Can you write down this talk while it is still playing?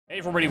Hey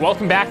everybody,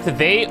 welcome back to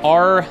They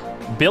Are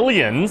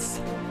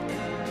Billions.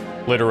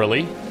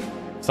 Literally.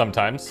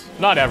 Sometimes.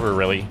 Not ever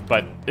really,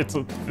 but it's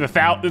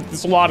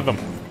a lot of them.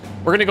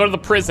 We're gonna go to the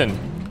prison,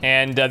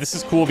 and this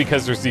is cool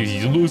because there's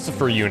these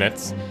Lucifer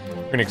units.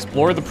 We're gonna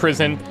explore the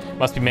prison.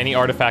 Must be many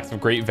artifacts of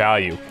great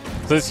value.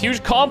 So this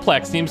huge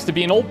complex seems to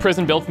be an old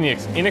prison built in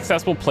the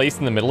inaccessible place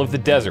in the middle of the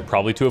desert,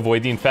 probably to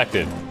avoid the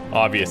infected,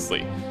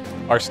 obviously.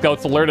 Our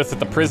scouts alert us that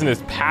the prison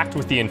is packed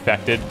with the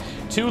infected.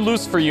 2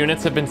 Lucifer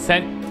units have been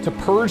sent to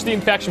purge the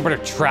infection, but are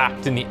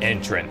trapped in the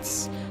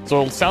entrance.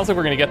 So it sounds like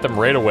we're gonna get them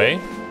right away.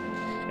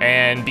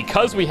 And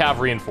because we have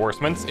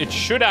reinforcements, it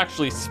should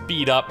actually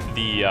speed up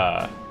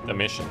the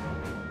mission.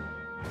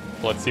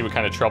 So let's see what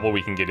kind of trouble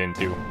we can get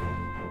into.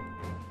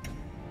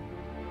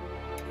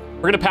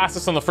 We're gonna pass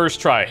this on the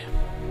first try,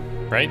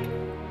 right?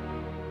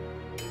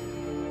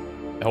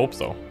 I hope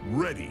so.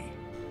 Ready.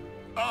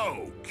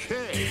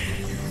 Okay.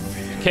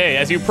 Okay,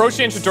 as you approach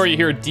the entrance door, you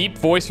hear a deep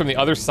voice from the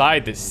other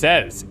side that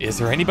says, "Is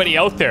there anybody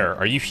out there?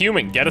 Are you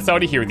human? Get us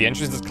out of here. The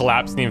entrance has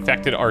collapsed and the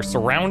infected are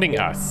surrounding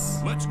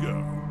us." Let's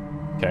go.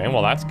 Okay,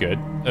 well that's good.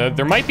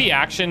 There might be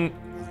action.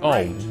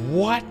 Oh,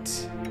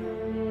 what?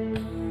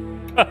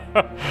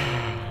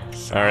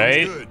 All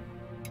right. Good.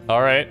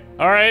 All right.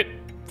 All right.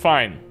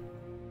 Fine.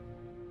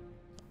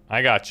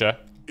 I gotcha.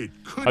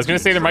 I was gonna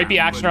say there might be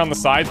action around the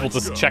sides. We'll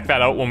just check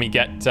that out when we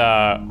get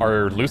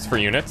our Lucifer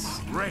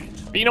units. Great.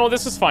 But you know,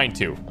 this is fine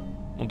too.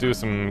 We'll do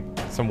some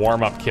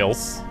warm-up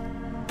kills.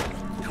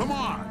 Come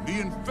on,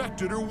 the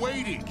infected are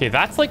waiting. Okay,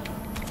 that's like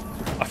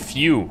a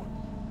few.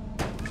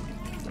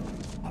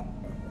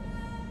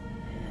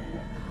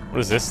 What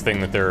is this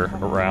thing that they're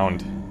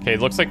around? Okay, it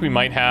looks like we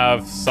might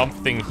have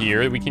something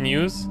here that we can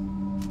use.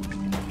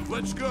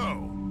 Let's go.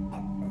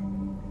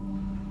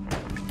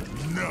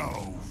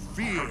 No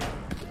fear.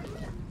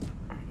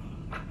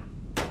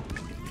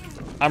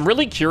 I'm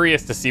really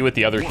curious to see what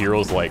the other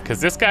hero's like, because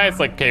this guy is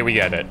like, okay, we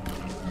get it.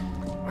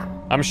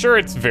 I'm sure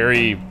it's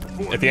very,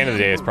 at the end of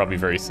the day, it's probably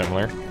very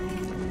similar.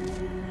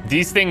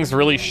 These things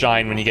really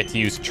shine when you get to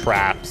use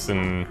traps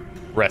and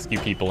rescue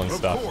people and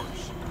stuff. Of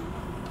course.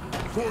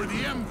 For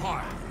the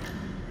Empire.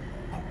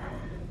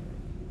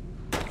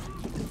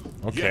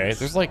 Okay, Yes.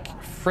 there's like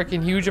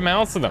freaking huge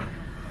amounts of them.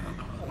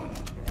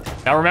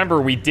 Now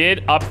remember, we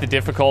did up the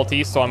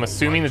difficulty, so I'm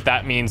assuming that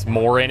that means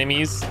more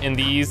enemies in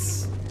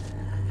these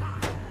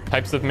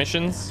types of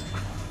missions.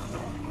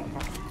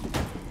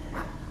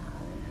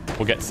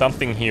 We'll get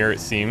something here, it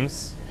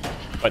seems,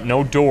 but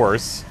no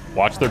doors.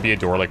 Watch there be a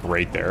door like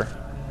right there.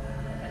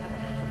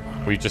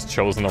 We've just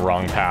chosen the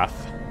wrong path,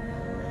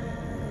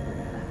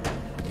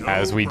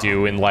 as we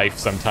do in life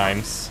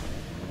sometimes.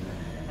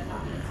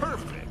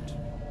 Perfect.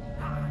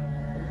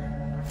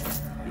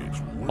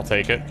 I'll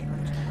take it.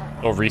 A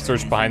little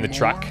research behind the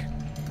truck.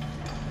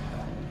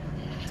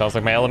 Sounds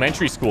like my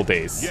elementary school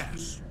days.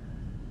 Yes.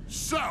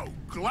 So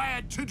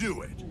glad to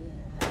do it.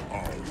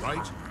 All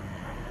right.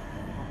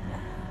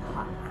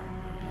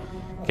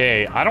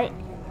 Okay, I don't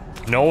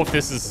know if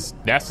this is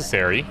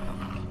necessary.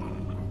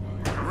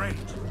 Great.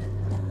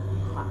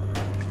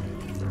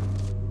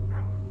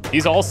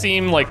 These all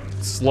seem like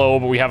slow,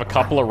 but we have a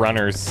couple of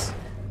runners.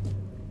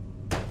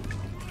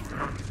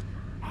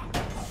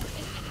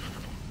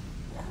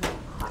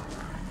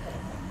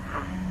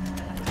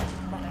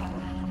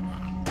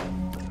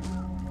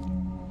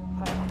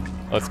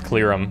 Let's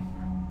clear them.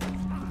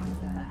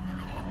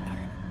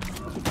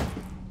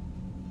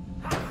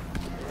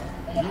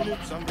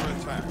 Units under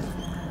attack.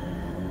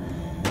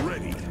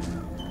 Ready.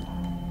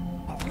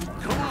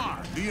 Come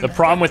on. The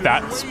problem with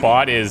that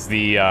spot is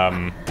the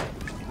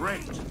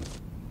Great.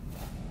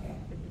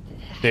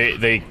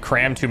 they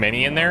cram too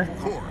many in there. Of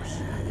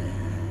course.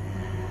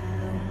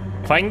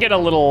 If I can get a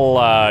little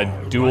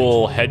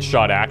dual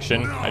headshot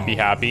action, I'd be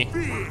happy.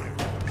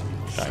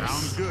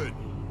 Sounds good.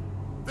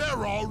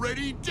 They're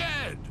already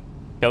dead.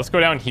 Okay, let's go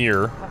down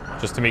here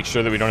just to make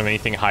sure that we don't have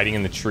anything hiding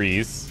in the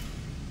trees.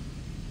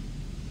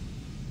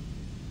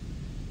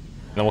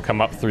 And then we'll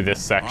come up through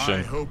this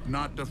section. I hope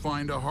not to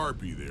find a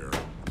harpy there.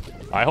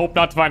 I hope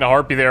not to find a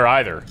harpy there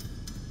either.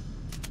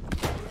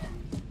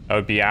 That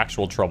would be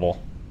actual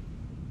trouble.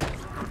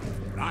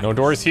 No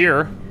doors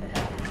here.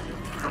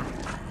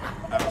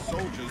 Our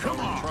soldiers are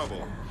in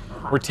trouble.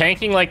 We're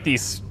tanking like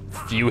these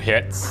few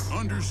hits,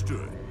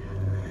 Understood.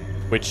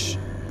 which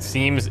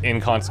seems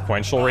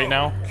inconsequential right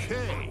now.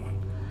 Okay.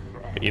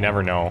 But you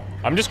never know.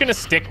 I'm just gonna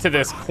stick to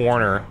this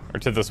corner, or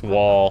to this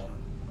wall.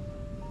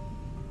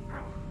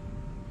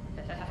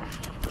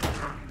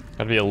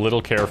 Gotta be a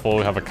little careful.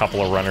 We have a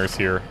couple of runners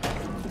here.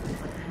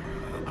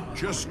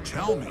 Just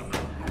tell me.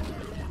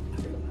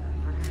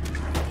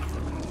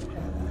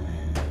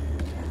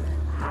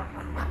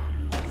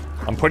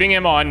 I'm putting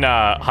him on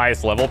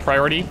highest level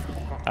priority.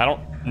 I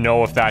don't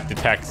know if that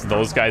detects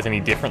those guys any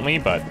differently,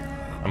 but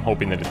I'm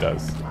hoping that it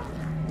does.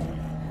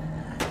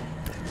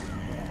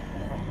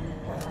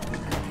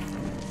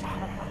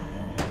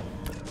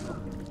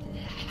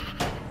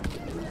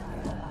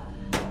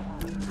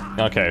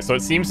 Okay, so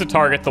it seems to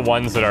target the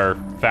ones that are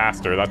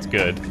faster. That's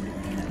good.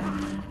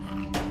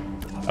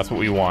 That's what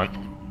we want.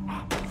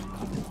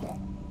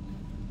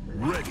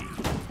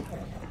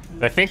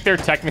 I think they're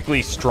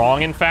technically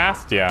strong and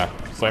fast, yeah.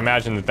 So I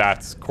imagine that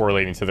that's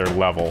correlating to their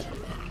level.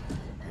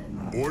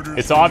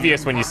 It's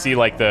obvious when you see,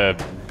 like,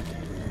 the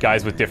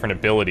guys with different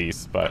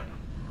abilities, but...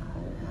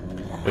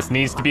 This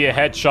needs to be a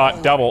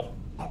headshot double.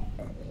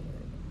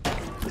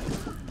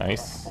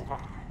 Nice.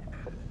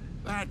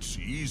 That's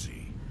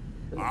easy.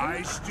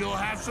 I still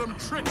have some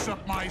tricks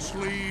up my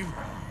sleeve.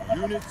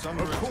 Units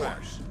under Of attack.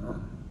 course.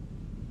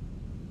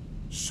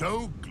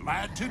 So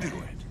glad to do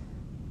it.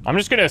 I'm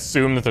just gonna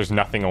assume that there's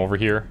nothing over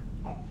here.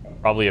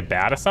 Probably a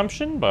bad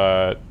assumption,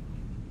 but...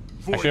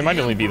 Actually, it might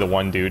only be the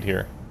one dude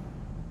here.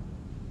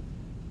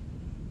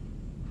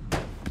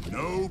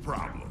 No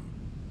problem.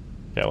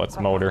 Okay, let's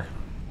motor.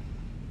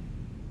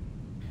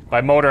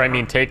 By motor, I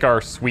mean take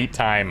our sweet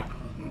time.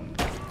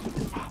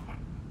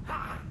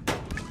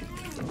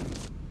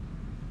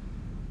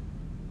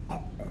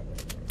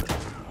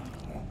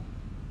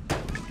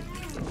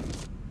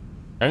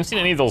 I haven't seen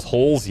any of those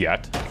holes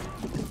yet.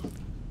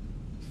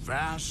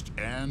 Fast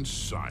and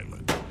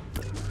silent.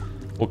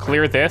 We'll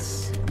clear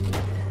this.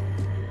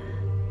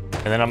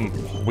 And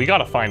then we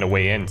gotta find a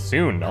way in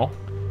soon, no?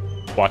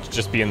 Watch it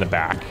just be in the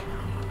back.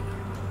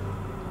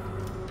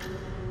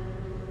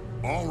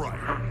 All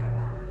right.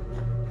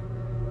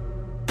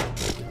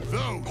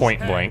 Those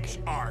Point blank. heads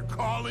are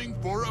calling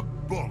for a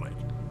bullet.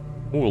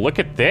 Ooh, look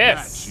at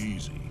That's this.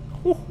 easy.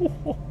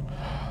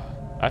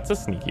 That's a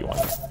sneaky one.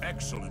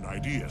 Excellent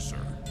idea, sir.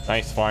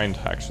 Nice find,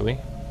 actually.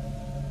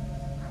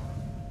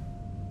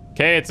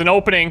 Okay, it's an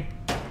opening.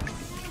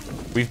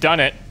 We've done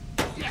it.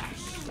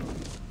 Yes.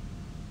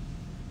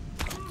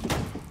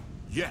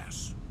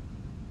 Yes.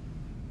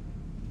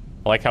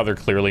 I like how they're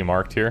clearly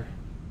marked here.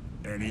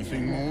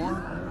 Anything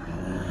more?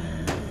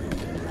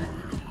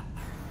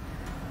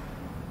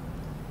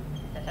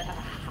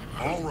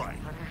 All right.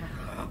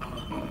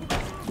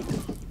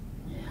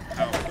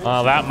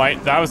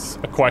 That was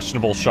a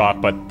questionable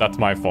shot, but that's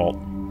my fault.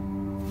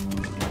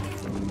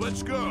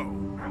 Let's go.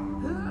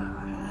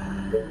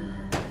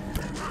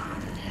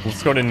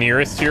 Let's go to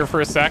nearest here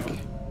for a sec.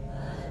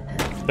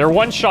 They're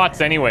one-shots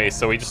anyway,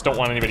 so we just don't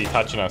want anybody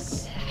touching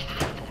us.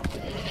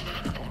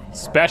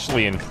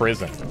 Especially in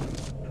prison.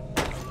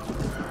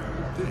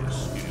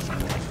 This is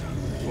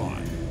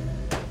fun.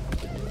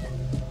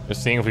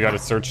 Just seeing if we gotta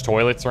search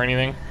toilets or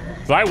anything.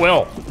 'Cause I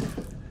will.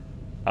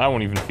 I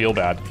won't even feel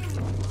bad.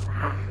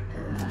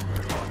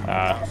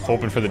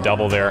 Hoping for the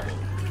double there.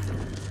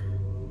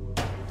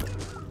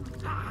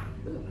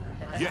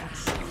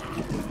 Yes.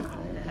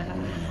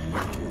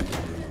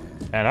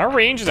 And our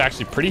range is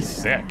actually pretty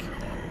sick.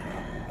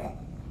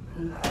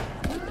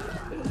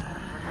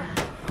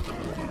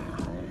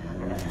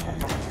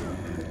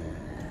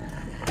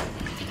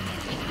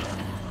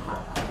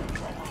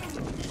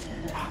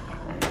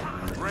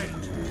 Great.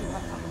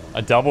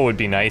 A double would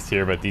be nice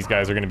here, but these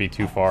guys are going to be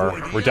too far.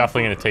 We're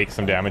definitely going to take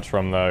some damage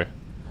from the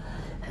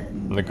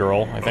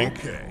girl, I think.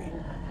 Okay.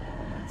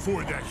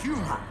 For the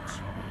humans.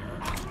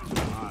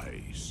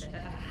 Nice.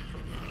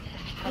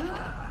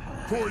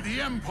 For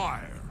the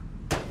Empire.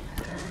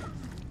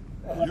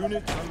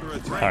 Units under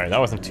attack. All right, that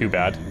wasn't too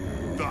bad.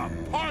 The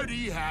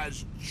party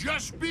has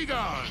just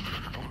begun.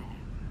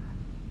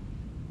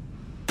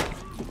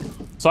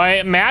 So I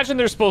imagine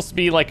there's supposed to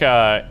be like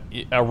a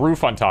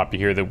roof on top of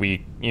here that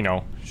we, you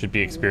know, should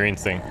be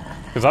experiencing.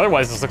 Because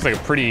otherwise this looks like a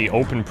pretty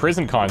open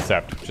prison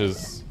concept, which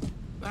is,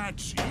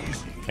 That's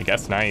easy. I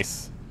guess,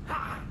 nice.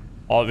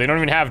 Oh, they don't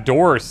even have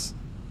doors.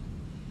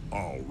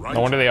 All right.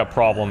 No wonder they have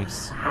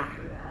problems.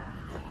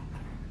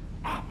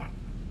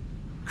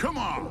 Come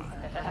on.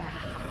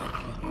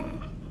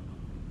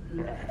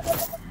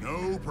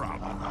 No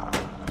problem.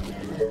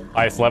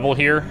 Highest level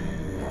here.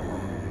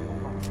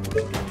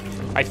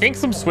 I think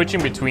some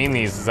switching between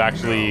these is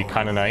actually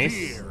kind of nice.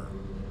 Here.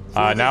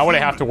 Now what I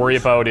have to worry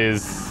about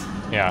is,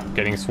 yeah,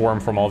 getting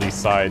swarmed from all these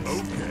sides.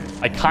 Okay.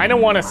 I kind of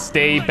want to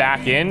stay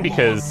back in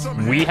because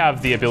we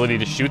have the ability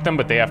to shoot them,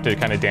 but they have to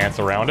kind of dance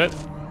around it.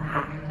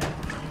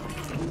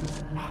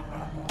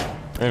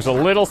 And there's a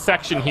little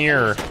section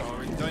here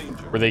Are in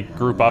danger. where they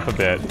group up a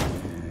bit.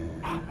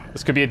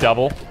 This could be a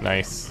double.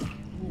 Nice.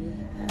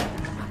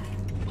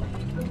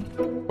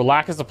 For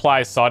lack of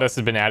supplies, sawdust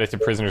has been added to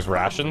prisoners'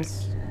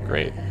 rations.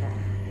 Great.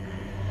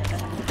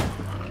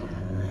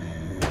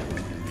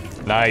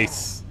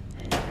 Nice.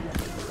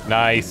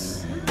 Nice.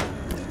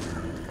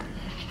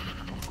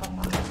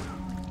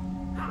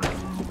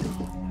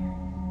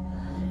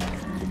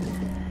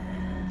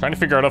 Trying to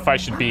figure out if I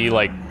should be,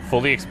 like,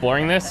 fully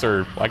exploring this,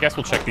 or I guess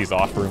we'll check these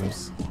off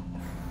rooms.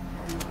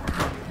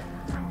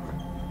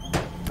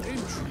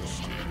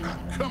 Interesting.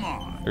 Come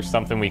on. There's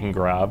something we can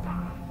grab.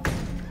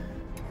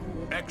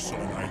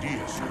 Excellent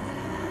idea, sir.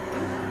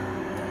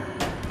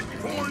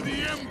 For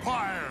the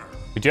Empire.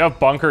 We do have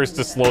bunkers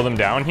to slow them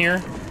down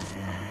here.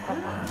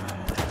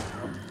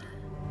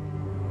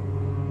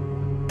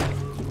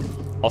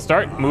 I'll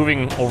start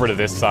moving over to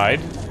this side.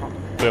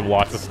 We have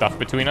lots of stuff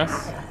between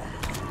us.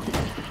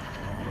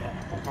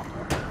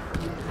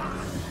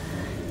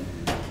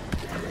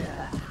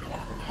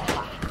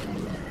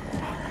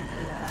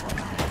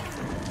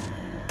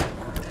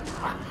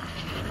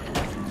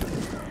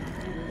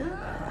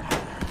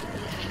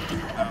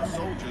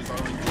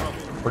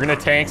 We're gonna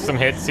tank some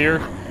hits here.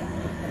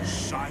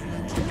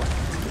 Silent.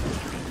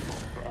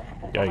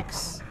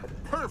 Yikes.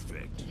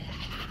 Perfect.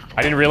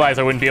 I didn't realize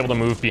I wouldn't be able to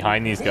move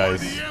behind these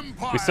guys.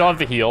 We still have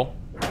the heal.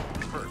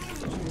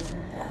 Perfect.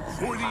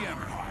 For the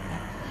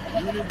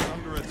Empire. Units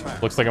under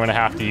attack. Looks like I'm gonna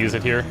have to use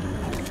it here.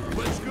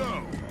 Let's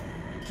go.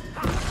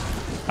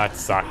 That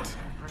sucked.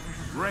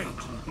 Great.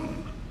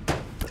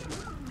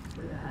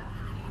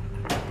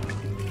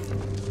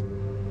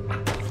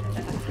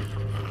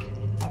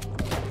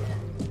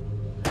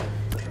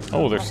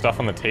 Oh, there's stuff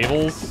on the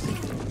tables.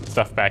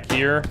 Stuff back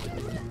here.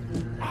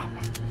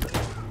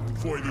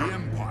 For the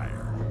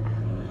Empire.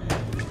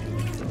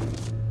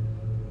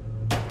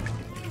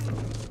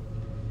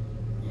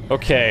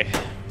 Okay.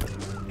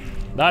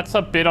 That's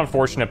a bit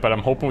unfortunate, but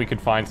I'm hoping we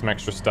could find some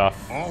extra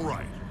stuff. All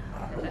right.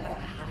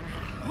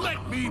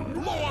 Let me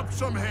blow up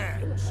some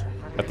heads.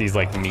 Got these,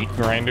 like, meat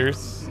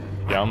grinders.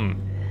 Yum.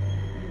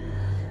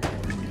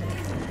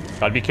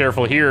 Gotta be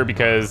careful here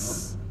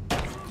because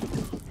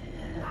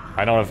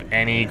I don't have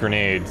any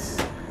grenades.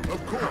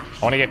 Of course. I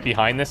want to get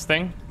behind this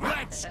thing.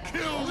 Let's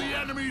kill the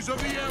enemies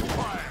of the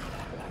Empire.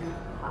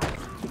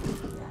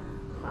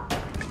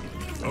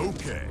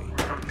 Okay.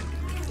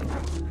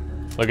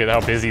 Look at how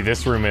busy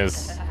this room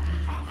is.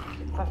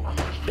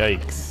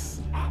 Yikes.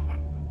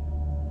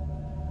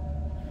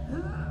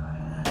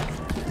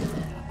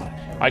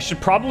 I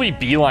should probably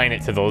beeline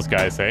it to those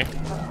guys, eh?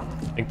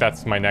 I think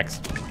that's my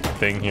next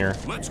thing here.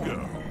 Let's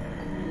go.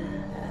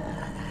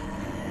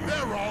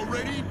 They're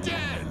already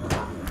dead.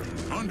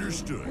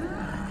 Understood.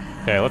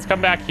 Okay, let's come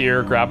back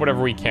here, grab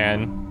whatever we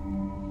can.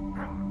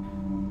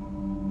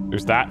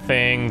 There's that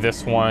thing,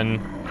 this one.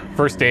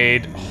 First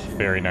aid. Oh,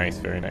 very nice,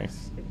 very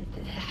nice.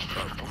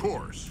 Of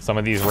course. Some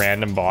of these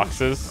random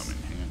boxes. Come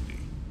in handy.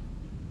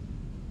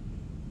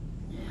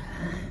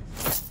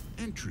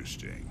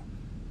 Interesting.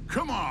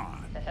 Come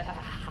on.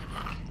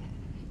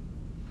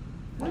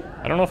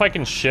 I don't know if I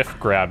can shift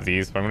grab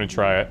these, but I'm gonna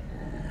try it.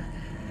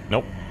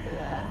 Nope.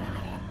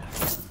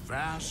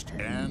 Fast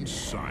and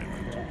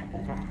silent.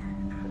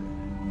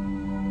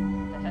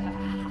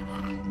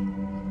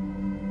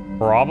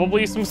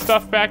 Probably some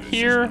stuff back This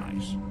here.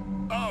 is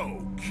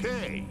nice.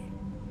 Okay.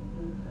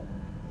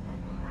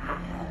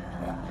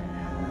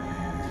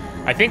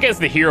 I think as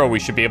the hero, we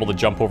should be able to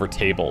jump over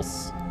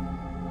tables.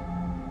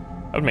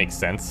 That would make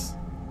sense.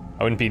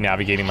 I wouldn't be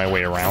navigating my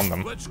way around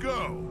them. Let's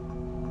go.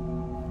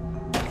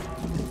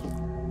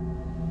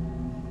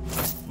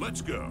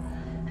 Let's go.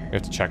 We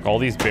have to check all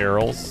these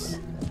barrels.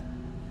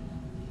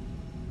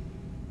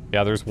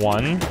 Yeah, there's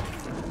one.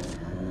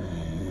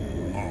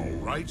 All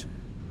right.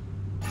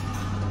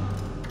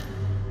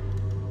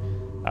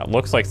 That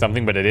looks like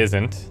something, but it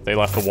isn't. They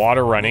left the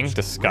water running.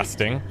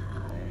 Disgusting.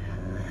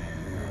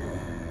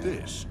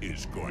 This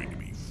is going to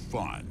be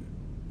fun.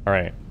 All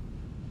right.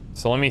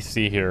 So let me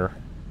see here.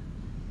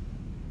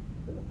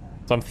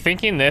 So I'm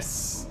thinking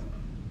this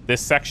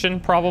section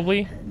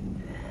probably.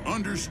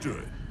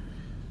 Understood.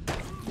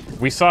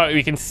 We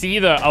can see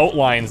the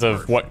outlines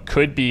of what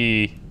could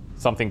be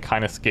something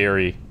kind of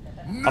scary.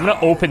 I'm gonna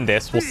open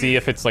this. We'll see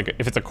if it's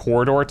a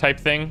corridor type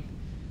thing.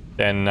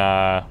 Then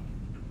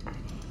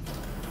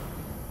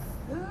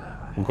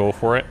we'll go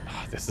for it.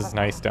 This is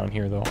nice down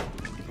here though.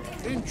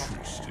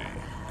 Interesting.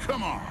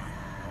 Come on.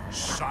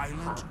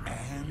 Silent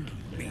and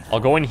lethal. I'll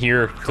go in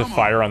here to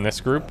fire on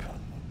this group.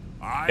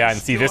 Yeah, and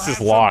see, this is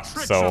locked,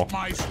 so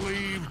as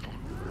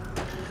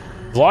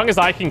long as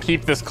I can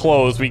keep this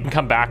closed, we can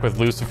come back with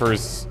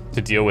Lucifers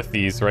to deal with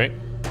these, right?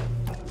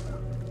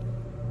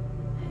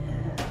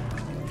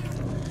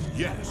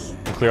 Yes.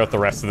 And clear out the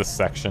rest of this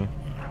section.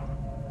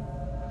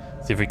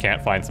 See if we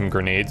can't find some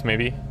grenades,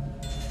 maybe.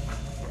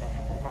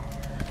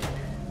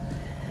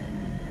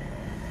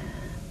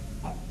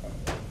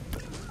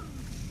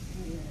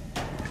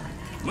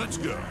 Let's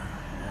go.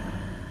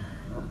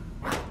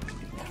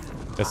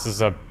 This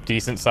is a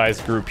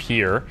decent-sized group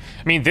here.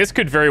 I mean, this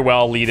could very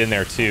well lead in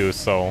there too,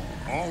 so...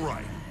 All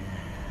right.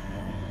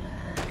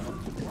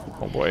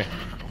 Oh boy.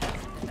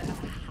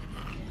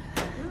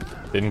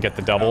 Didn't get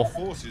the double.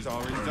 Forces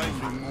are in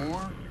danger.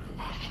 More.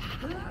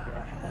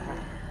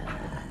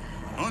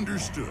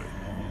 Understood.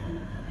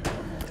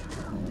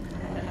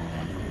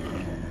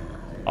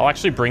 I'll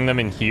actually bring them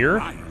in here.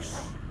 Nice.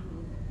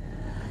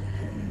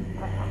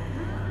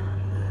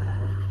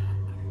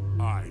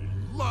 I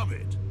love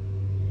it.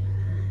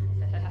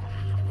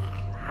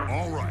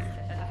 All right.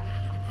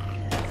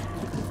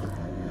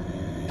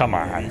 Come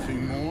on.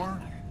 Anything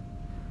more?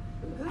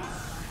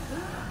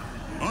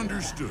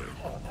 Understood.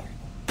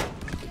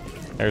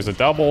 There's a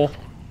double.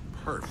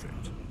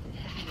 Perfect.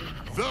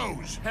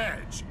 Those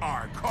heads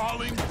are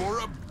calling for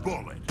a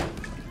bullet.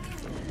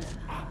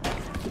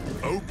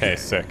 Okay,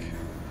 sick.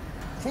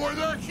 For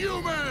the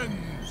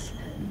humans!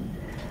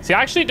 See,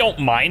 I actually don't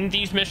mind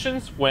these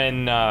missions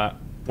when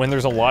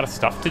there's a lot of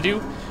stuff to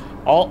do.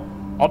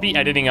 I'll be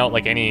editing out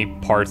like any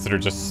parts that are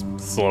just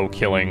slow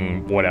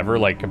killing, whatever,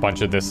 like a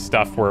bunch of this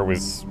stuff where it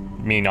was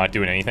me not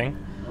doing anything.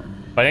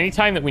 But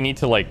anytime that we need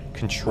to like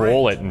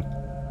control it and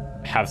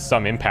have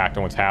some impact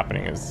on what's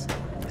happening is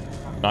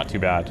not too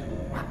bad.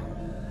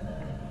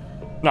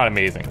 Not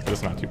amazing, but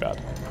it's not too bad.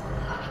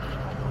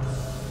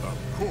 Of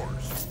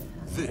course.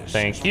 This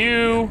Thank is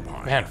you. the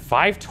Empire. Man,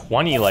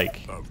 520,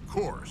 like... Of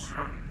course.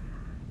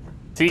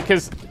 See,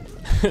 because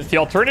the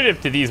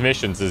alternative to these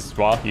missions is,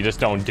 well, you just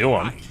don't do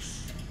them.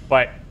 Nice.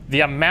 But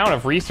the amount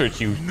of research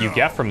you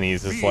get from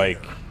these is, fear.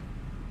 like,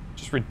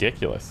 just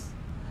ridiculous.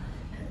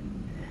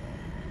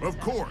 Of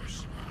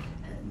course.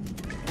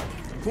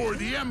 For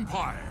the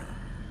Empire.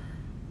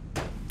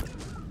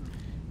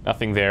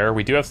 Nothing there.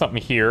 We do have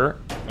something here.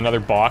 Another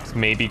box,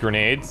 maybe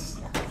grenades.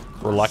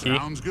 We're lucky.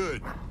 Sounds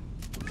good.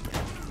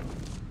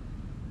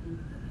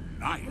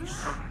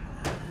 Nice.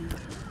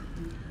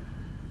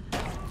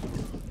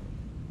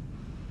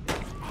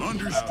 Our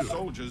Understood.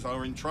 soldiers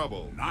are in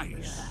trouble.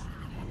 Nice.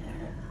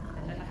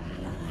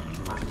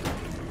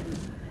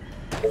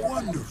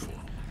 Wonderful.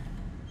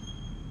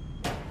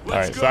 All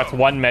right, so that's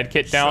one med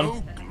kit down.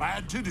 So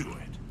glad to do it.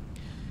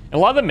 And a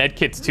lot of the med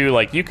kits too,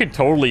 like you could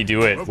totally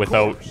do it Of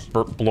without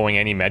course. blowing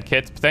any med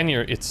kits, but then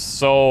it's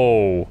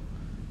so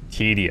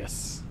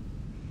tedious.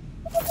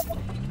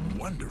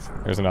 Wonderful.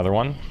 There's another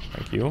one.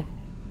 Thank you.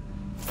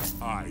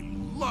 I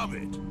love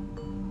it.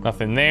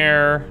 Nothing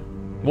there.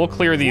 We'll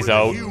clear these For the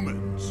out.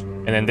 humans.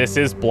 And then this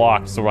is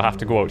blocked, so we'll have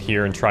to go out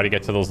here and try to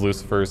get to those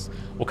Lucifers.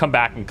 We'll come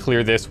back and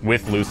clear this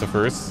with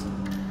Lucifers.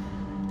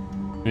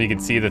 And you can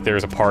see that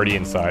there's a party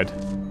inside.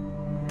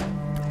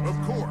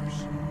 Of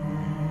course.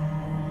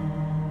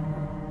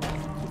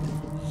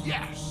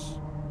 Yes.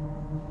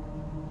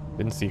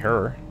 Didn't see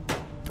her.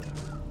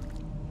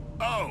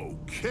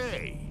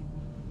 Okay.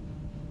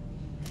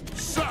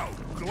 So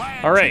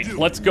glad. All right, to do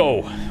let's it.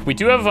 go. We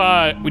do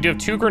have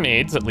 2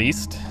 grenades at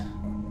least.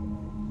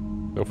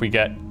 So if we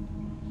get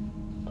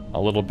a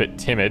little bit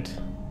timid,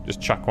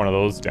 just chuck one of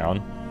those down.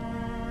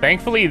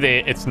 Thankfully,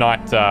 it's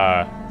not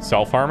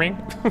self-harming,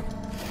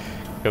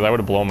 because I would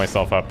have blown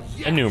myself up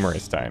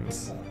numerous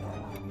times.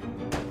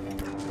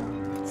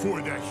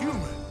 For the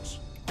humans.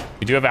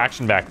 We do have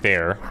action back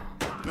there.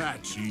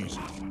 That's easy.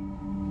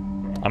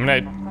 I'm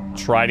gonna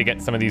try to get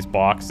some of these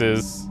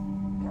boxes.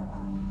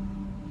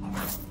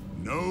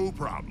 No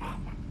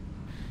problem.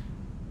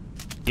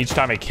 Each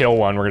time I kill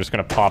one, we're just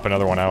gonna pop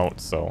another one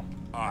out, so.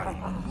 I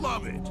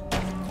love it.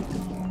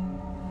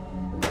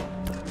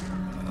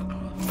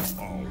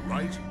 All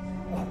right.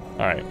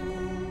 All right.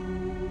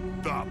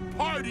 The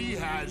party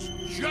has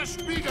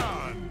just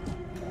begun.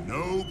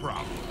 No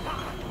problem.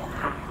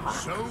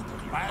 So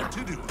glad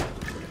to do it.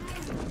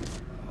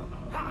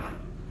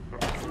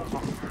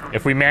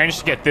 If we manage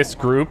to get this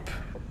group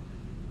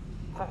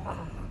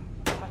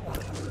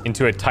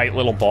into a tight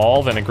little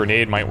ball, then a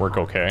grenade might work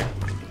okay.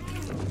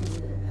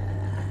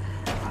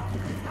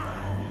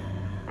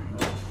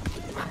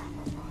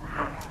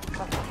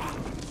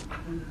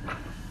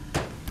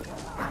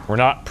 We're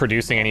not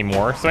producing any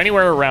more. So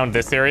anywhere around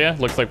this area,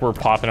 looks like we're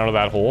popping out of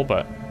that hole,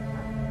 but...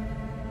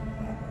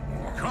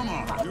 Come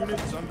on.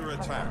 Units under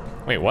attack.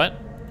 Wait, what?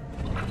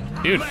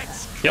 Dude,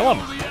 Let's kill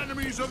him. the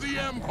enemies of the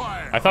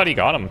Empire. I thought he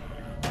got him.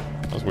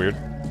 That was weird.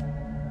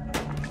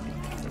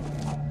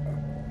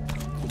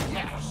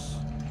 Yes.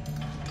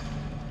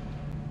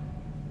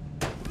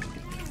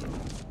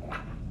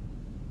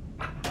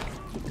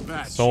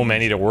 That's So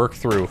many to work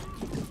through.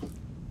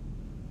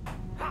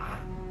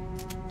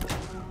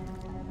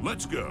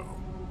 Let's go.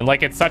 And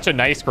like, it's such a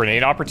nice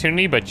grenade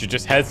opportunity, but you're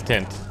just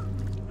hesitant.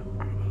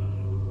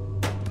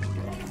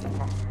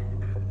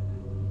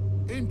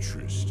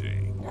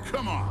 Interesting.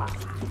 Come on.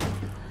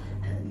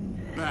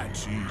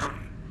 That's easy.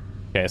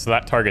 Okay, so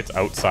that target's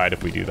outside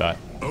if we do that.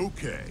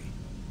 Okay.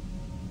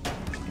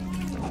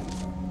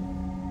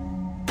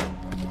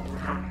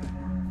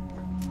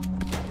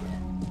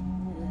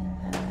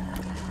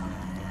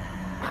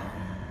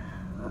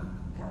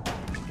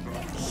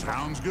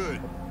 Sounds good.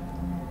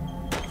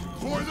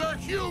 For the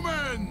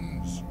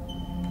humans!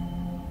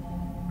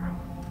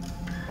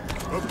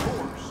 Of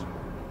course.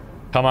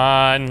 Come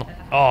on.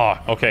 Oh,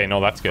 okay,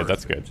 no, that's good,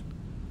 that's good.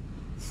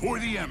 For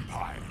the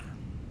Empire.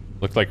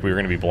 Looked like we were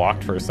gonna be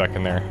blocked for a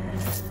second there.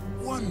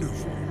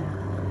 Wonderful.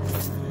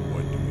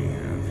 What do we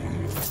have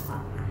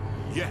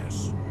here?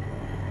 Yes.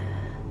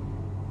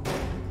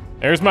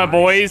 There's my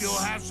boys.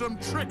 Still have some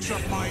tricks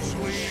up my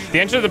sleeve. At the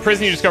entrance of the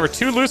prison, you discover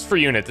 2 Lucifer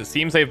units. It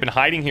seems they've been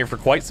hiding here for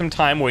quite some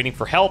time, waiting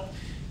for help.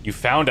 You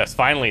found us.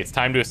 Finally, it's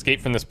time to escape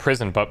from this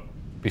prison. But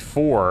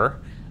before,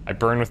 I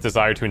burn with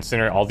desire to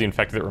incinerate all the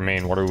infected that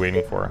remain. What are we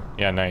waiting for?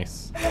 Yeah,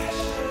 nice.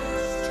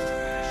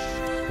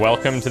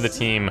 Welcome to the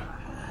team.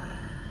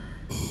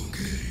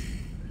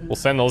 We'll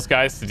send those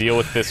guys to deal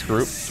with this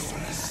group.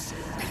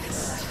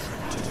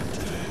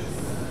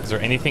 Is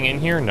there anything in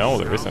here? No,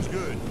 there isn't.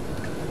 Good.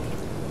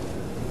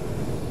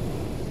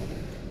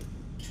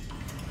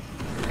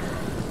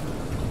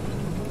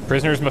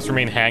 Prisoners must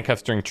remain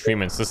handcuffed during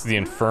treatments. This is the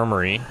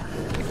infirmary.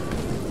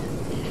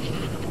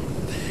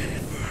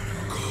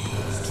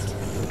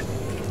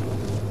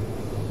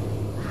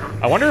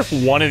 I wonder if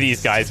one of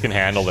these guys can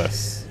handle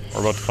this. We're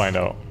about to find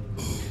out.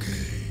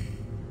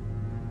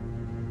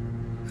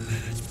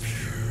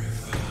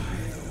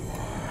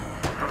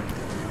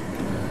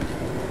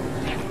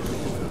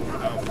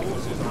 Our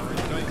forces are in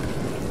danger.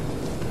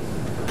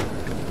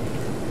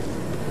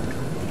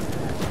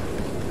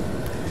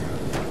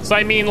 So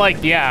I mean,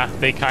 like, yeah,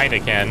 they kind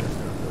of can.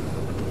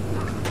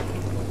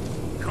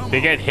 They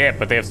get hit,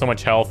 but they have so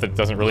much health that it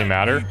doesn't really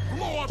matter.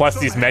 Plus,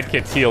 these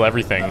medkits heal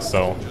everything,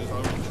 so...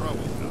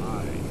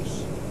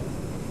 Nice.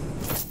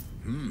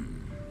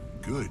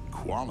 Good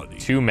quality.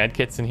 2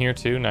 medkits in here,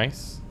 too.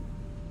 Nice.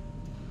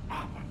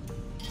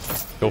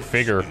 Go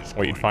figure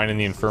what you'd find in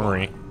the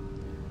infirmary.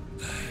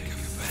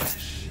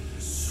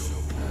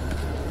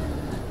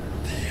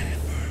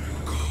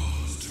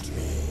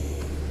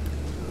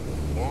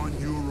 On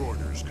your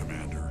orders,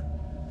 Commander.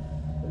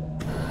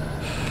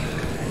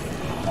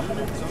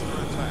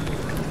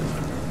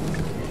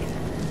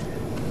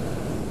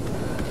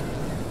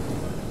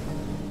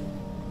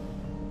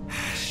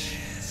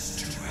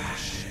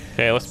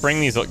 Okay, let's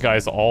bring these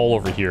guys all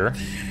over here.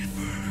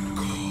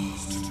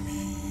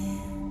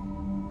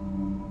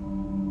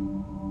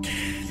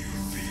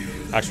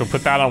 Actually, we'll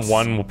put that on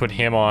 1. We'll put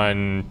him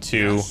on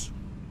 2. Yes.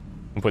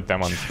 We'll put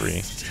them on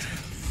 3.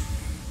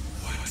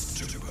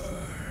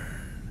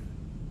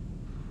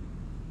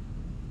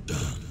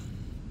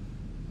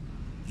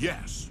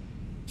 Yes.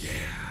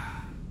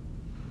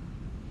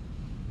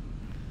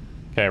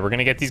 Okay, we're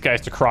gonna get these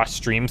guys to cross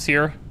streams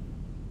here.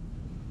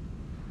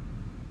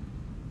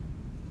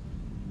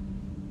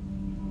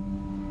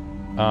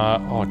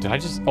 Oh, did I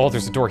just... Oh,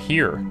 there's a door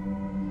here.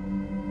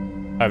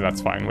 Oh, that's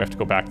fine. We have to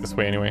go back this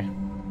way anyway.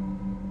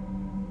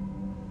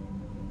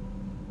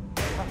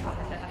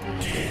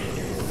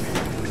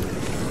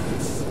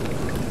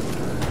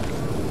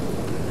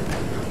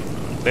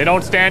 They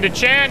don't stand a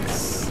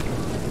chance!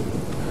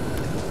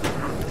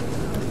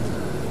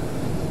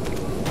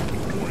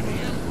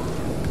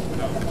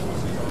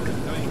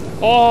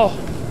 Oh!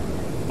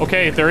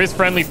 Okay, there is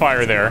friendly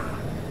fire there.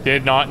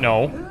 Did not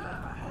know.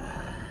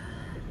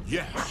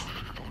 Yes.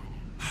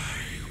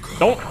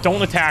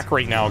 Don't attack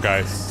right now,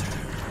 guys.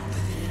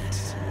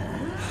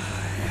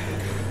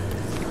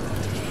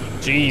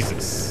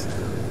 Jesus.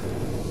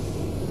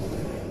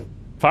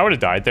 If I would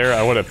have died there,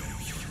 I would have...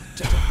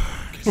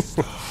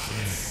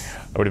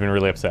 I would have been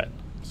really upset.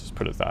 Let's just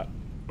put it at that.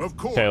 Of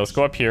course. Okay, let's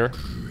go up here.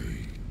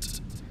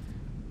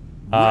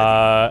 If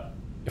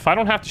I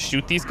don't have to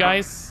shoot these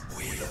guys,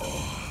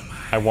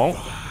 I won't.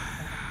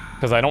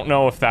 Because I don't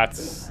know if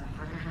that's...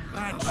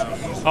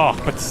 Oh,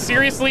 but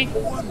seriously?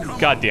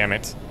 God damn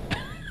it.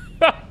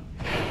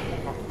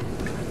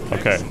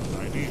 Okay.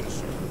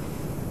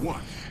 What?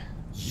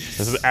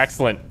 This is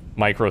excellent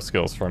micro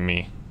skills from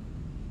me.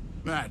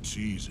 That's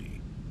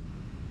easy.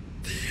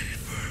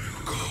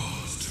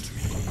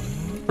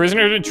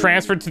 Prisoner to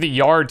transferred to the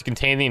yard to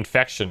contain the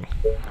infection.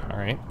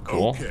 Alright,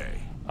 cool. Okay.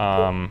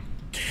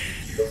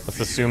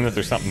 Let's assume that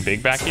there's something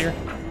big back here.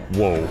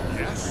 Whoa.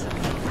 Yes.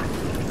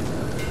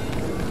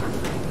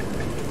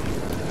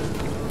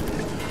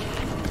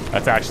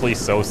 That's actually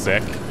so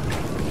sick.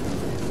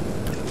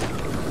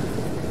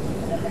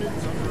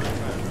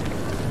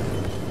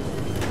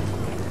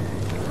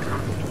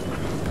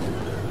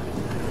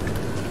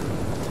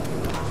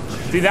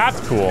 See, that's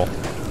cool.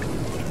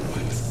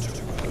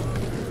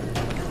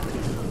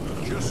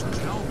 Just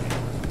tell me.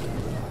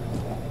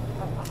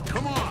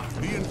 Come on,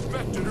 the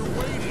infected are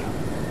waiting.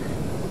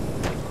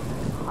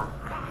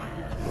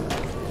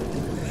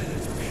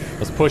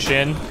 Let's push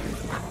in.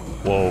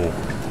 Whoa.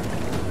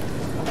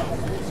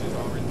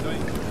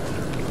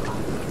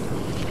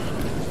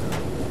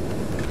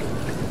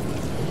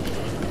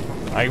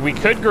 We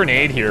could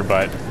grenade here,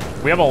 but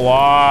we have a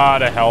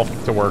lot of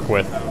health to work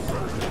with.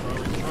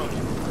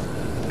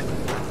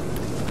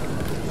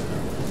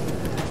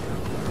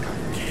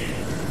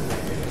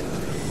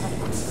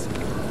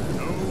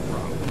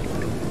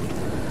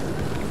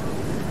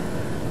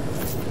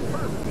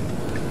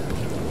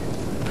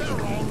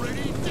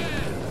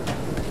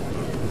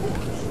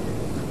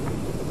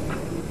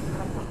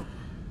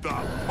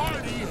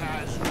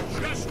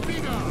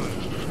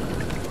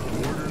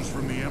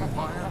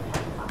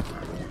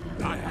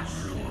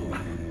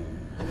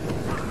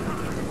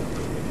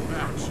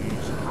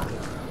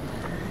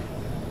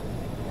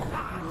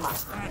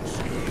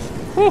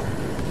 Whew.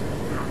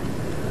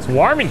 It's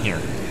warm in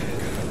here.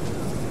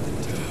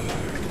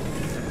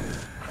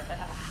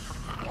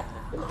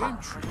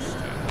 Interesting.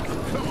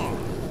 Come on.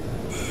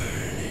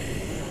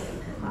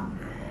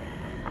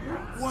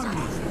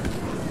 Wonderful.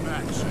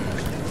 That's it.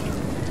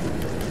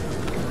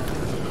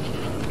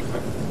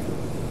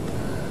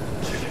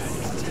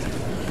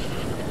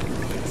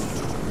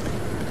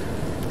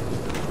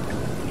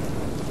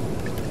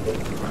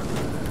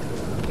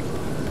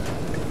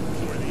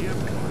 For the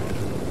Empire.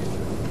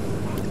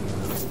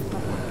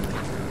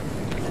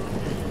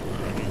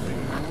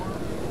 Anything more?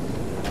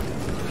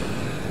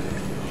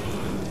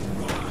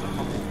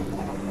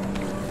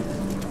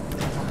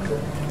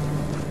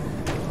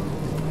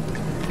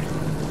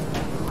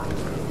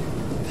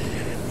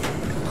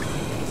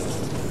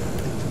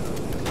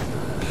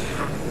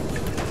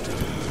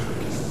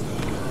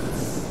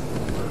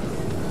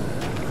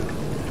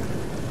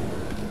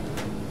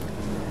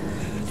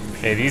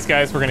 Okay, these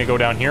guys were gonna go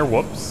down here.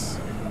 Whoops.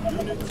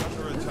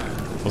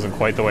 Wasn't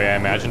quite the way I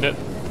imagined it.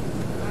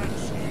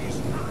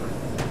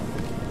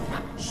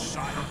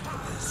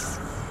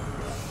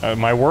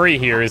 My worry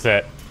here is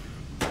that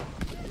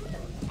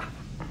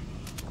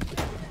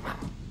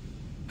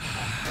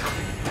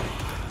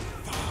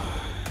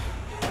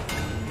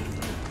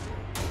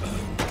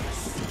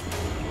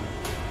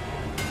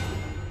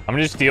I'm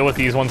gonna just deal with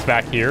these ones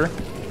back here.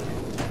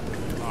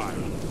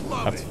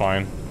 That's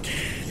fine.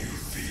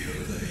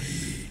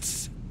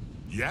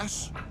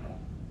 Yes?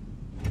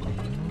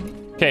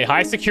 Okay,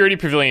 high security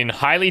pavilion.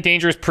 Highly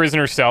dangerous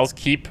prisoner cells.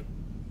 Keep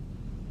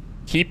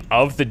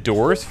of the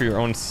doors for your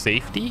own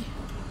safety.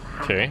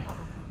 Okay,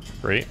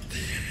 great.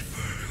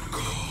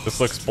 This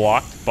looks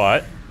blocked,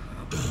 but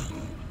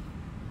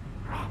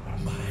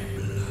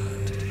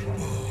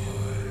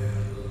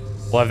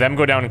we'll have them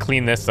go down and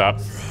clean this up.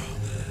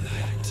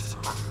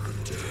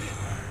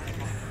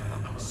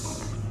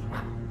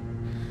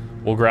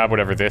 We'll grab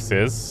whatever this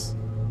is.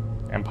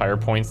 Empire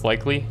points,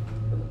 likely.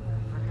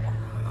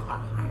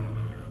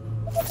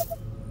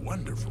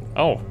 Wonderful.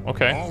 Oh,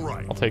 okay. All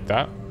right. I'll take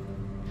that.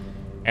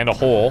 And a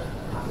hole.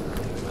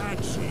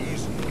 That's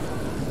easy.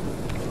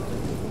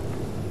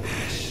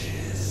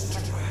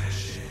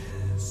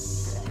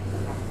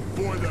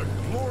 For the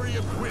glory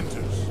of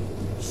Quintus.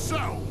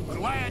 So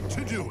glad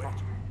to do it.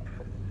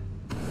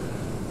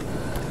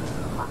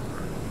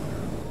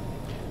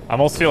 I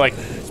almost feel like,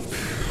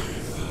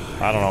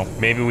 I don't know,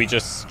 maybe we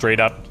just straight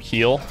up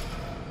heal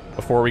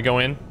before we go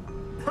in.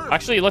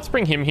 Actually, let's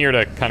bring him here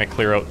to kind of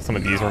clear out some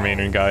of these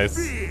remaining guys.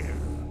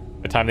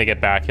 By the time they get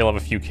back, he'll have a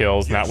few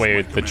kills, and that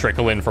way the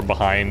trickle in from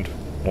behind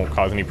won't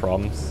cause any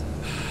problems.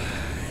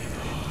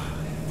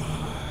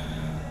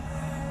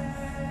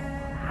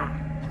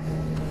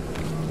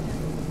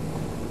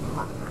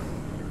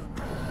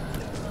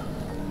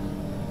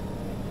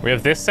 We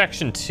have this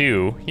section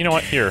too. You know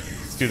what? Here,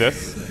 let's do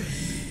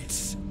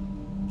this.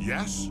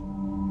 Yes?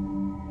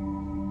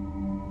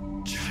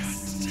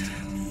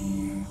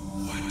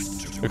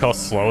 Look how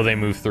slow they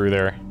move through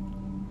there.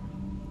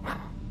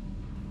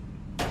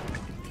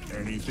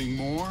 Anything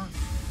more?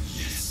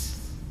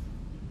 Yes.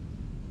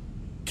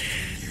 Can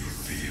you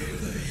feel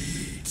the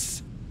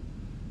heat?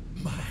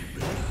 My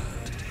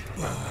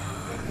blood.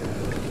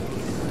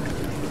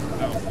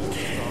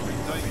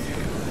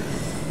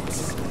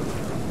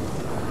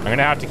 I'm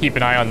gonna have to keep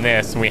an eye on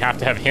this, and we have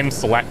to have him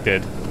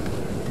selected.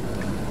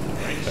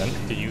 Right then,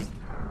 to use.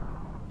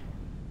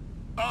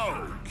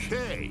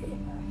 Okay.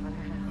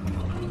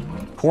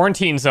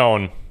 Quarantine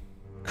zone.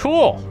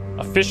 Cool.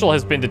 Official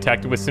has been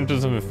detected with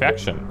symptoms of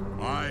infection.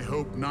 I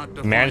hope not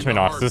to Management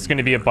find the office. This is going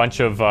to be a bunch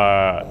of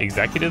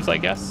executives, I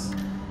guess.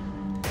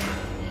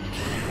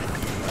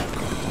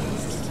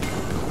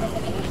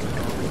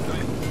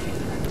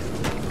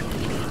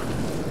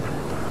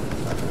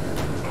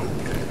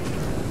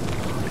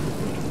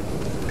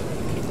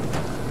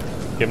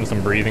 Give him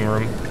some breathing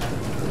room.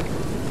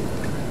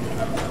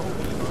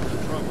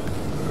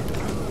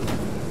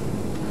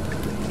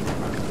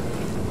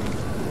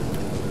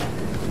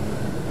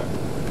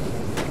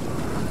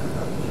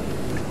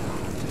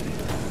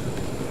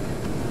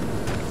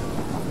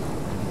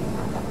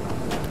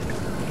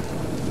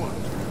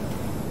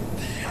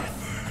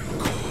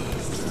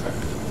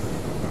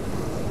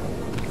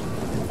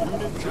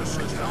 Just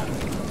tell me.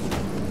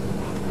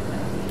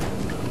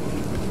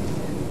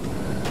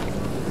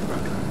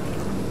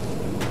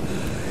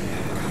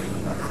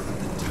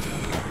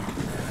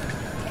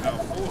 Our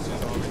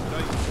forces are in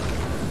danger.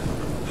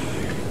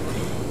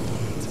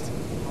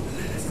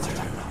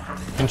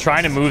 I'm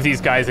trying to move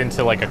these guys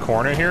into like a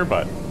corner here,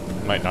 but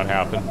it might not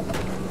happen.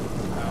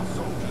 Our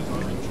soldiers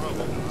are in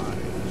trouble.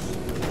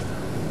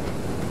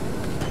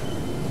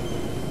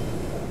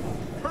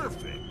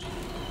 Perfect.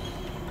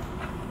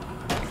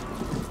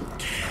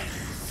 Can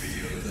you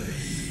feel the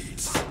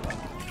heat?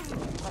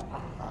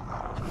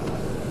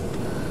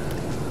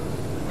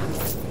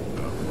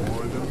 The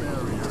more the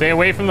merrier. Stay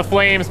away from the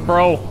flames,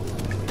 bro.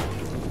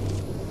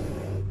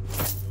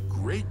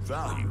 Great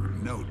value,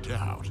 no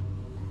doubt.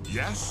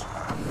 Yes?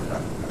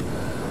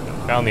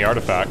 Found the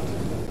artifact.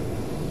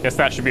 Guess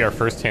that should be our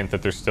first hint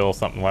that there's still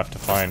something left to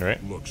find, right?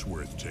 Looks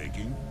worth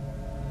taking.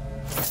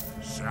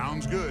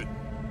 Sounds good.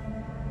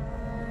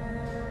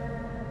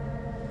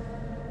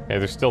 Okay,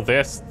 there's still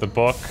this, the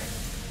book,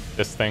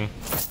 this thing,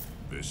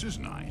 This is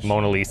nice.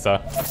 Mona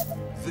Lisa.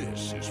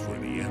 This is for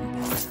the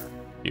Empire.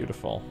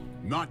 Beautiful.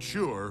 Not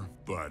sure,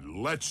 but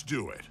let's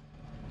do it.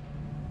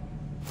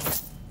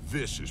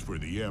 This is for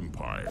the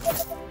Empire.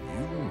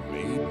 You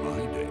made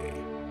my day.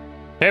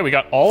 Okay, we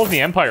got all of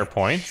the Empire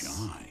points.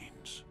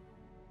 Shines.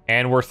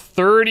 And we're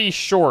 30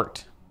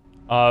 short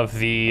of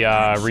the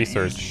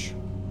research.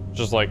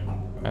 Just like,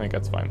 I think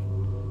that's fine.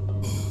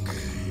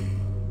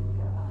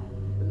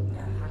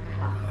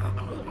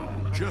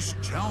 Just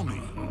tell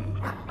me.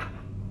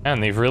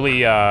 And they've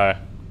really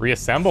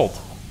reassembled.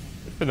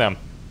 Good for them.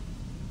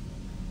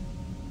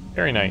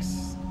 Very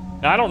nice.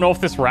 Now, I don't know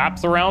if this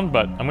wraps around,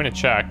 but I'm gonna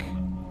check.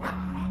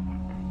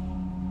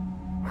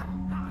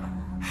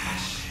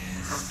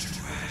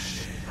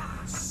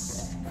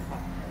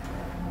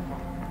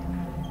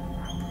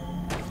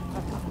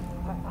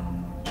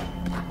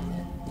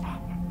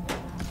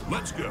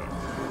 Let's go.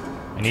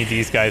 I need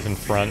these guys in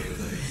front.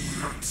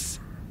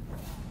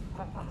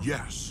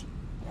 Yes.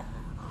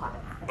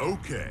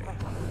 Okay.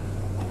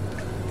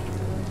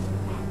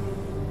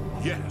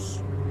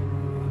 Yes.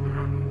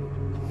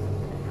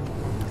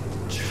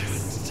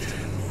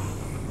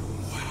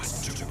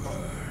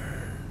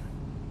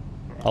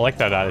 I like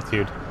that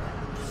attitude.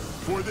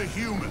 For the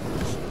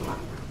humans.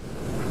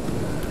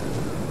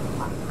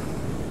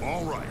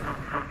 All right.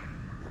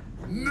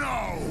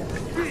 No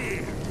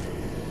fear.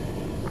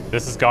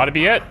 This has got to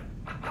be it.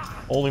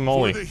 Holy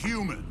moly. For the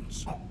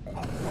humans.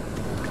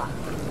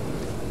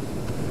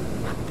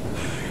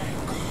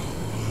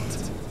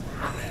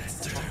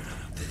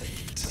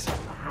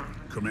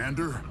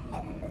 Commander?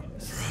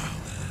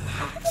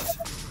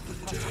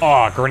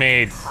 Oh,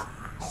 grenades.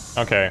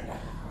 Okay.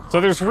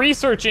 So there's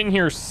research in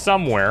here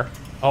somewhere.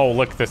 Oh,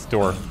 look, this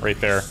door right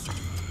there.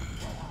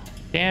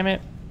 Damn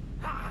it.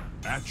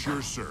 At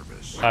your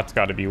service. That's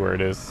got to be where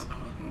it is.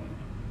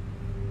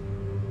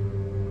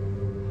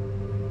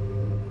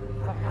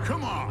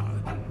 Come on.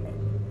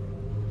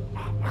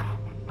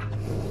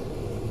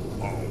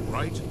 All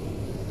right.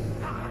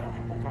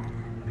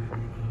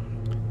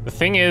 The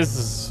thing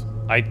is,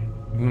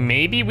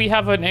 maybe we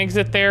have an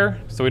exit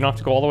there, so we don't have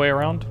to go all the way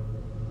around.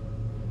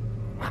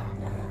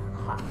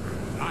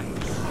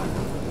 Nice.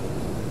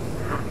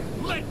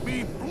 Let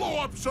me blow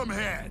up some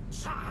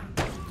heads.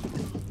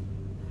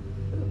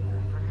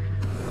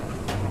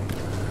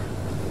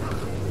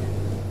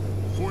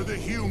 For the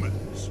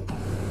humans.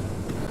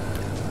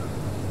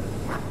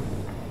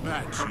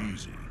 That's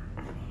easy.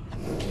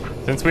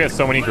 Since we have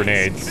so many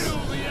grenades,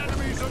 Kill the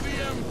enemies of the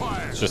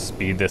Empire. let's just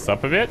speed this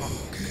up a bit.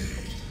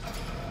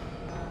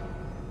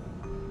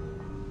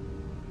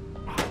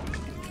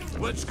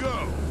 Let's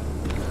go.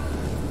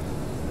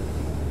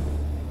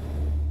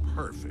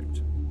 Perfect.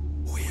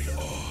 With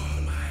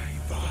all my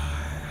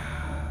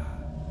fire.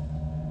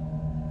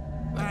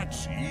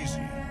 That's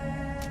easy.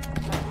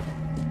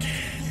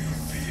 Can you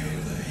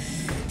feel the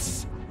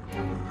heat?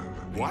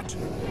 What?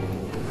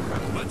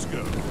 Let's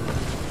go.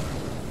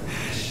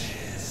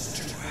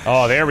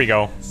 Oh, there we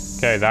go.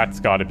 Okay, that's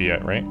got to be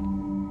it, right?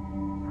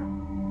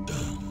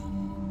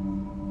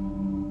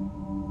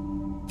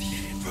 The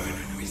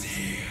Inferno is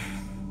here.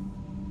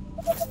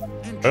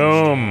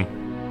 Boom.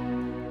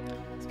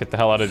 Let's get the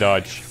hell out of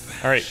Dodge.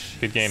 All right,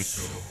 good game.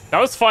 That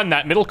was fun.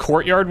 That middle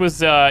courtyard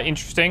was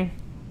interesting.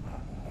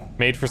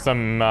 Made for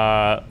some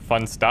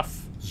fun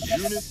stuff.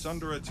 Units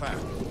under attack.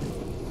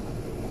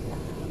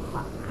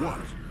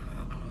 What?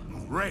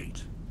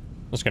 Great.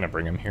 I'm just gonna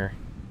bring him here.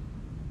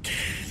 Can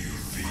you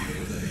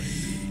feel the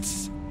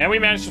heat? And we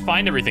managed to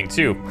find everything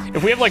too.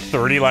 If we have like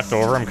 30 left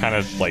over, I'm kind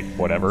of like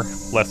whatever,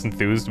 less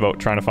enthused about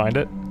trying to find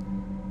it.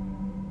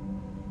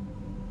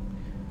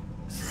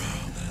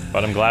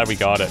 But I'm glad we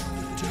got it.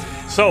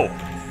 So,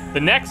 the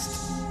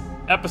next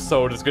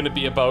episode is going to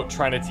be about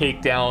trying to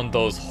take down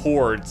those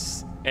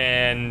hordes,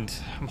 and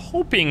I'm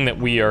hoping that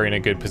we are in a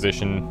good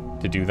position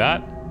to do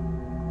that.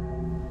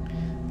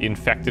 The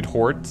infected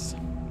hordes.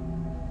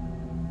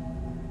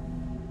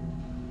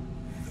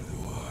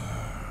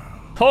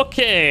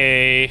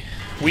 Okay,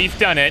 we've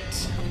done it.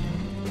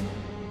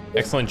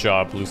 Excellent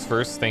job,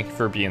 LUCIFERS. Thank you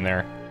for being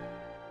there.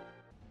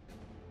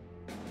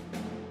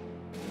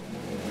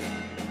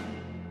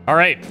 All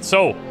right,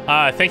 so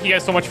thank you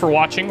guys so much for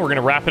watching. We're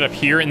gonna wrap it up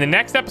here. In the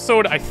next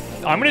episode,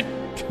 I'm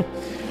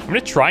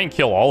gonna try and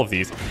kill all of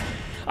these.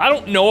 I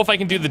don't know if I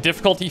can do the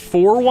difficulty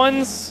 4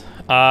 ones,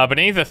 but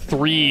any of the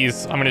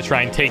 3s, I'm gonna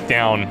try and take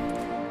down,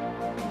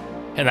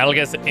 and that'll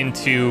get us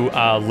into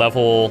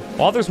level.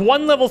 Well, there's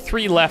one level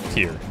 3 left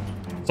here,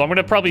 so I'm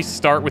gonna probably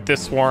start with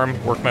this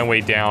swarm, work my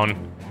way down.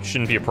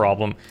 Shouldn't be a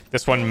problem.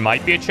 This one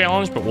might be a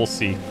challenge, but we'll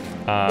see.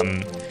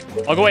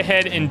 I'll go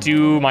ahead and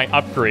do my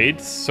upgrades.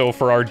 So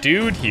for our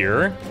dude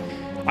here,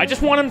 I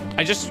just want him,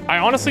 I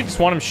honestly just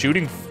want him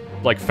shooting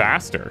like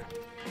faster.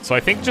 So I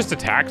think just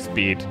attack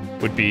speed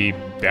would be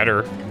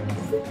better.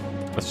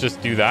 Let's just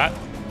do that.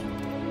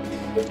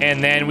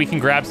 And then we can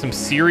grab some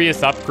serious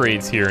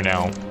upgrades here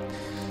now.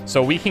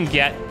 So we can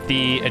get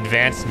the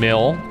advanced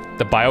mill,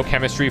 the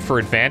biochemistry for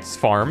advanced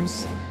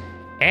farms,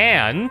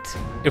 and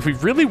if we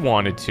really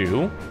wanted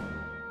to,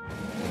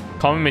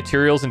 common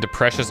materials into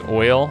precious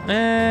oil.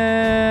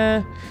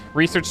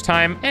 Research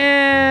time.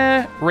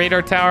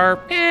 Radar tower.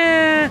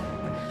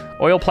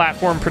 Oil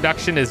platform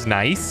production is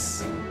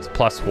nice. It's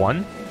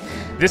 +1.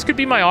 This could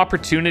be my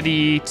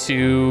opportunity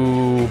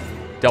to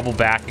double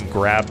back and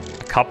grab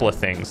a couple of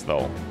things,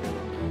 though.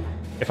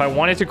 If I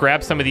wanted to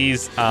grab some of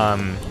these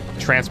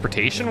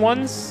transportation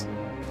ones,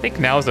 I think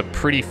now is a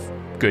pretty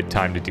good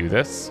time to do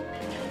this.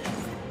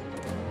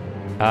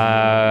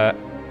 The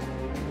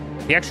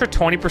extra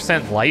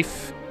 20%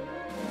 life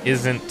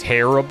isn't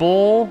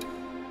terrible.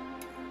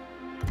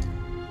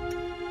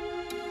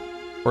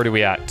 Where are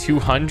we at?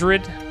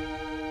 200?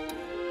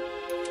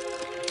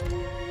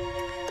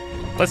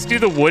 Let's do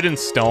the wood and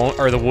stone,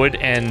 or the wood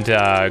and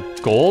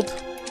gold.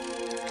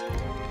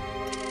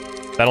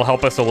 That'll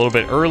help us a little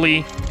bit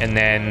early, and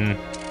then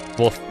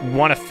we'll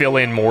want to fill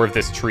in more of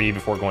this tree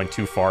before going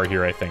too far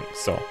here, I think.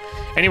 So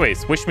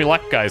anyways, wish me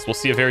luck, guys. We'll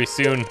see you very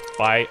soon.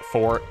 Bye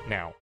for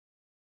now.